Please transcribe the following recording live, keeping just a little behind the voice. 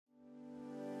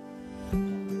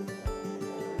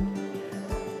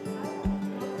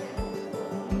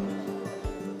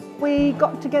We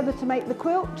got together to make the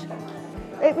quilt.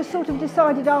 It was sort of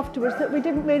decided afterwards that we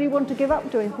didn't really want to give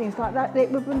up doing things like that. It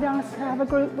would be nice to have a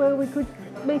group where we could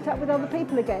meet up with other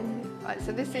people again. Right,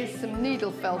 so this is some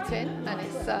needle felting, and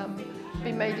it's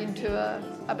been made into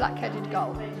a black-headed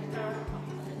gull.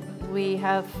 We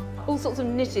have all sorts of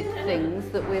knitted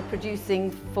things that we're producing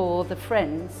for the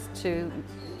Friends to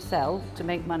sell, to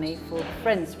make money for the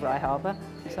Friends of Rye Harbour.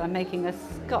 So I'm making a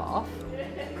scarf,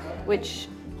 which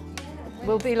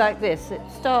will be like this. It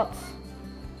starts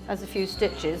as a few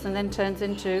stitches and then turns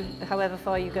into however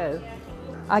far you go.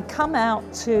 I come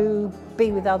out to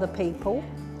be with other people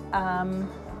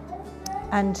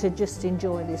and to just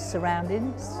enjoy the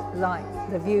surroundings, like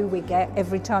the view we get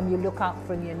every time you look up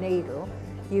from your needle.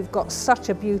 You've got such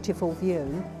a beautiful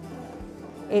view.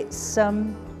 It's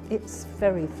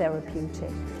very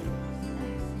therapeutic.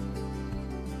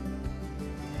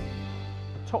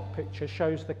 The top picture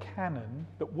shows the cannon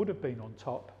that would have been on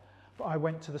top, but I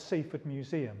went to the Seaford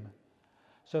Museum.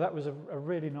 So that was a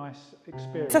really nice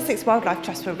experience. Sussex Wildlife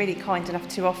Trust were really kind enough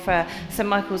to offer St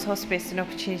Michael's Hospice an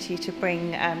opportunity to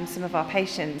bring some of our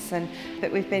patients, and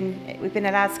that we've been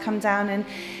allowed to come down and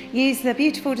use the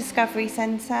beautiful Discovery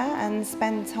Centre and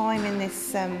spend time in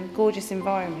this gorgeous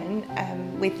environment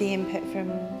with the input from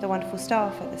the wonderful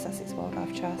staff at the Sussex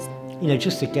Wildlife Trust. You know,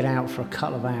 just to get out for a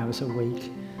couple of hours a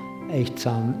week,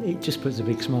 it just puts a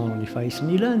big smile on your face, and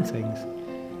you learn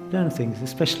things,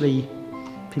 especially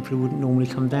people who wouldn't normally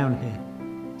come down here.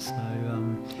 So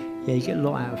yeah, you get a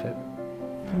lot out of it,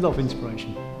 a lot of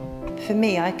inspiration. For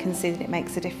me, I can see that it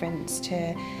makes a difference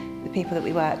to the people that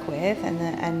we work with,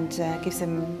 and gives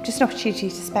them just an opportunity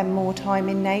to spend more time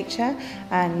in nature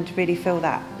and really feel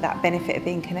that benefit of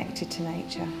being connected to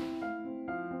nature.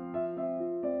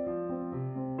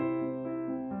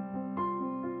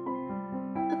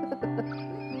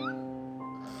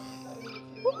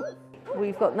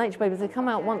 We've got nature babies, they come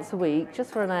out once a week,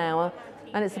 just for an hour,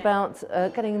 and it's about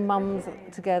getting mums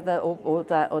together or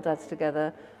dads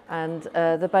together, and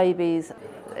the babies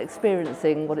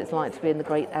experiencing what it's like to be in the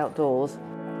great outdoors.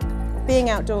 Being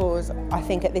outdoors, I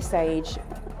think at this age,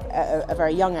 at a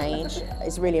very young age,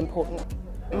 is really important.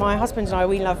 My husband and I,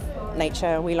 we love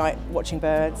nature, we like watching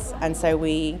birds, and so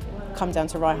we come down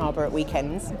to Rye Harbour at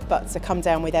weekends, but to come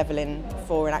down with Evelyn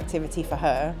for an activity for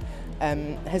her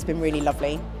has been really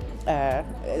lovely.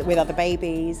 With other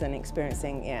babies and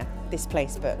experiencing this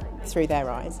place but through their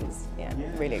eyes is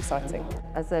really exciting.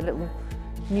 As their little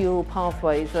neural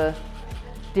pathways are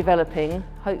developing,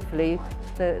 hopefully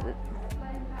the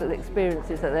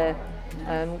experiences that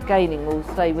they're gaining will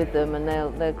stay with them, and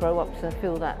they'll grow up to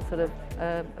feel that sort of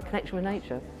connection with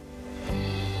nature.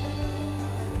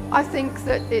 I think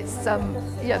that it's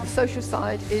the social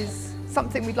side is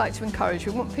something we'd like to encourage.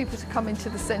 We want people to come into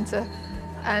the centre,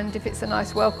 and if it's a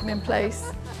nice welcoming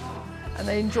place and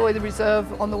they enjoy the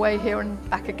reserve on the way here and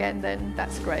back again, then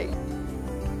that's great.